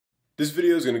This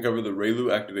video is going to cover the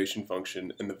ReLU activation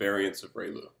function and the variants of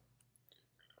ReLU.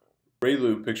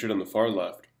 ReLU, pictured on the far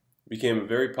left, became a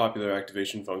very popular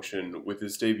activation function with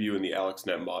its debut in the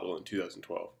AlexNet model in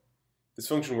 2012. This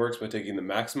function works by taking the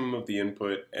maximum of the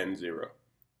input n0,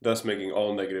 thus making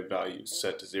all negative values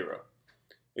set to 0.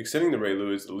 Extending the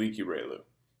ReLU is the leaky ReLU,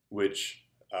 which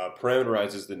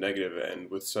parameterizes the negative n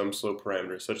with some slope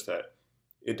parameter such that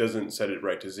it doesn't set it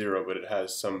right to 0, but it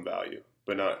has some value,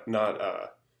 but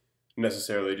not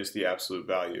necessarily just the absolute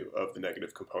value of the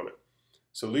negative component.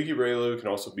 So leaky ReLU can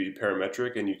also be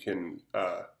parametric, and you can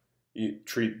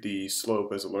treat the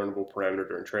slope as a learnable parameter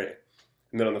during training.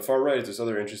 And then on the far right is this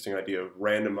other interesting idea of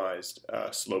randomized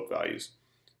slope values.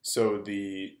 So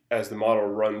as the model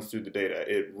runs through the data,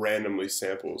 it randomly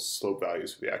samples slope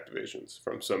values for the activations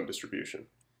from some distribution.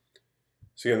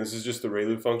 So again, this is just the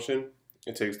ReLU function.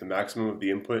 It takes the maximum of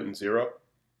the input and 0.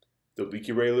 The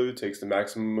leaky ReLU takes the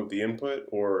maximum of the input,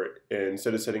 or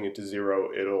instead of setting it to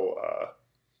 0, it'll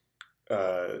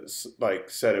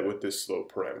set it with this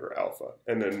slope parameter alpha.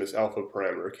 And then this alpha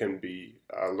parameter can be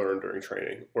learned during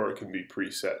training, or it can be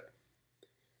preset.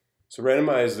 So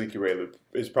randomized leaky ReLU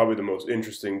is probably the most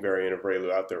interesting variant of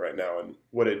ReLU out there right now. And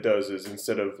what it does is,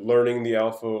 instead of learning the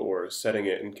alpha or setting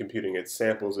it and computing it,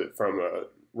 samples it from a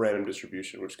random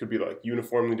distribution, which could be like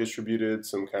uniformly distributed,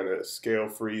 some kind of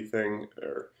scale-free thing,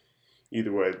 or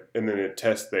either way, and then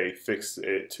they fix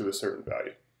it to a certain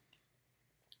value.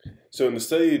 So in the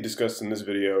study discussed in this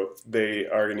video, they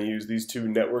are going to use these two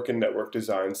network and network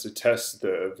designs to test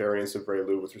the variance of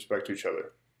ReLU with respect to each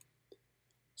other.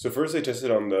 So first they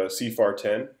tested on the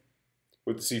CFAR10.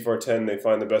 With the CFAR10, they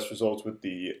find the best results with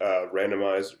the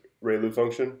randomized ReLU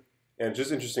function. And it's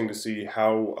just interesting to see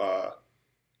how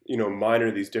minor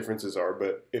these differences are.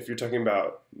 But if you're talking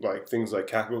about things like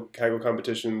Kaggle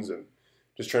competitions and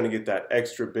just trying to get that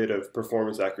extra bit of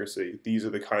performance accuracy, these are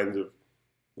the kinds of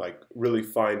really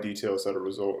fine details that will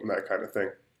result in that kind of thing.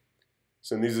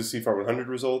 So these are CFAR 100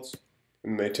 results,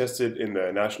 and they tested in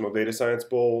the National Data Science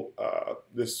Bowl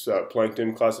this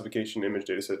plankton classification image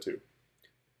dataset too.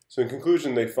 So in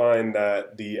conclusion, they find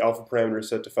that the alpha parameter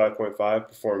set to 5.5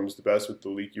 performs the best with the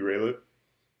leaky ReLU,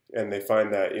 and they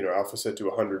find that alpha set to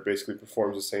 100 basically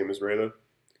performs the same as ReLU.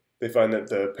 They find that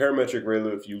the parametric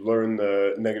ReLU, if you learn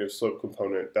the negative slope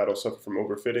component, that'll suffer from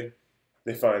overfitting.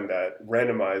 They find that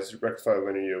randomized rectified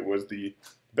linear was the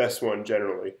best one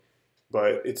generally,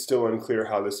 but it's still unclear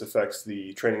how this affects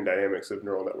the training dynamics of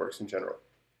neural networks in general.